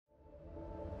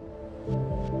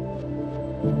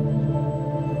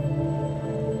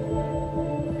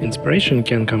Inspiration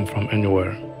can come from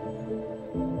anywhere,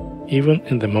 even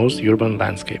in the most urban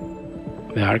landscape.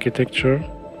 The architecture,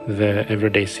 the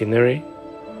everyday scenery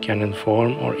can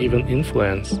inform or even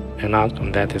influence an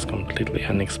outcome that is completely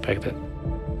unexpected.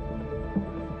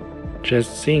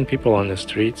 Just seeing people on the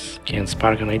streets can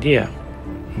spark an idea,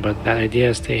 but that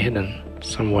idea stays hidden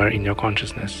somewhere in your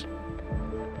consciousness.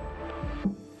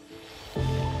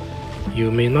 You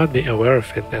may not be aware of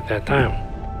it at that time,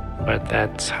 but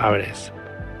that's how it is.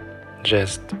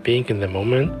 Just being in the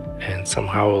moment, and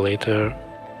somehow later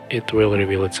it will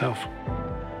reveal itself.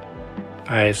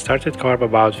 I started KORB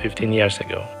about 15 years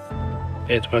ago.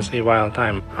 It was a wild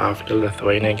time after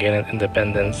Lithuania gained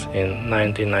independence in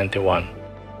 1991.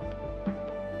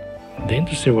 The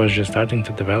industry was just starting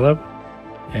to develop,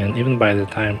 and even by the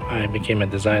time I became a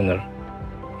designer,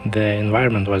 the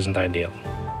environment wasn't ideal.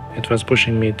 It was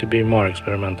pushing me to be more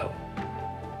experimental.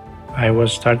 I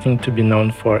was starting to be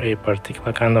known for a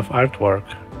particular kind of artwork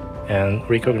and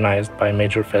recognized by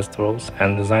major festivals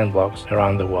and design blogs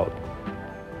around the world.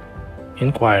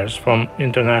 Inquiries from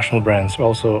international brands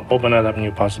also opened up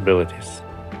new possibilities.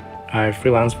 I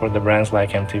freelanced for the brands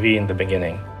like MTV in the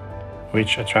beginning,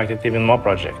 which attracted even more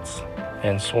projects,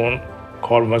 and soon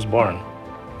KORB was born,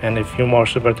 and a few more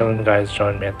super talented guys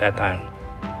joined me at that time.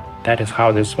 That is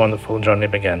how this wonderful journey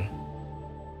began.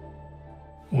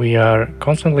 We are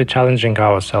constantly challenging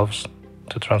ourselves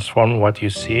to transform what you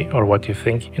see or what you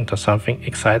think into something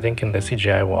exciting in the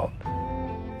CGI world.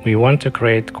 We want to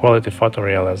create quality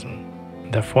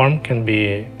photorealism. The form can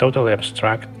be totally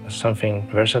abstract, something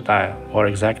versatile or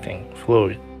exacting,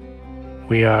 fluid.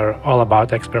 We are all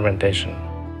about experimentation,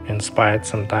 inspired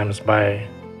sometimes by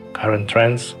current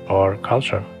trends or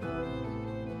culture.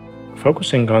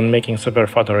 Focusing on making super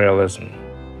photorealism,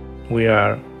 we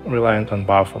are reliant on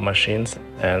powerful machines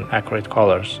and accurate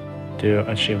colors to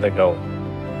achieve the goal.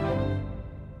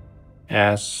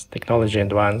 As technology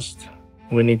advanced,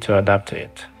 we need to adapt to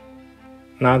it.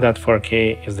 Now that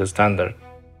 4K is the standard,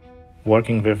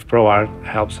 working with ProArt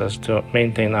helps us to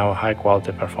maintain our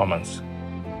high-quality performance.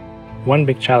 One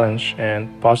big challenge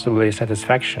and possibly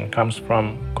satisfaction comes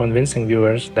from convincing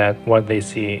viewers that what they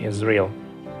see is real.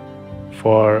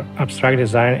 For abstract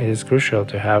design, it is crucial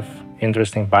to have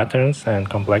interesting patterns and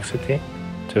complexity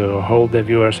to hold the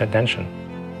viewer's attention.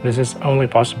 This is only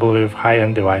possible with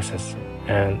high-end devices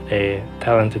and a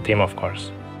talented team, of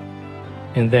course.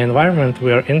 In the environment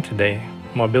we are in today,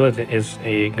 mobility is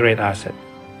a great asset.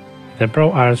 The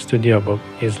ProArt Studio Book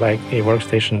is like a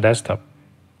workstation desktop,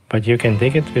 but you can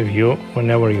take it with you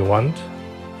whenever you want,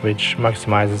 which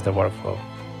maximizes the workflow.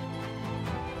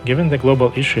 Given the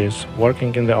global issues,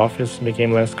 working in the office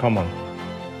became less common.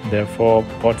 Therefore,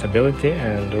 portability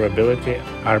and durability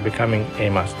are becoming a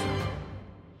must.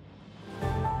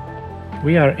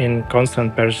 We are in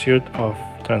constant pursuit of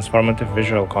transformative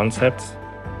visual concepts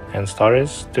and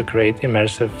stories to create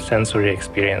immersive sensory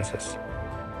experiences.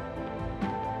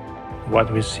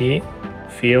 What we see,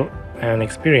 feel, and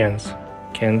experience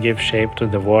can give shape to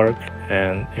the work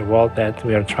and a world that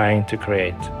we are trying to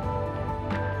create.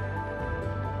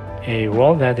 A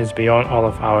world that is beyond all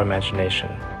of our imagination.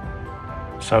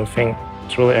 Something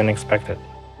truly unexpected.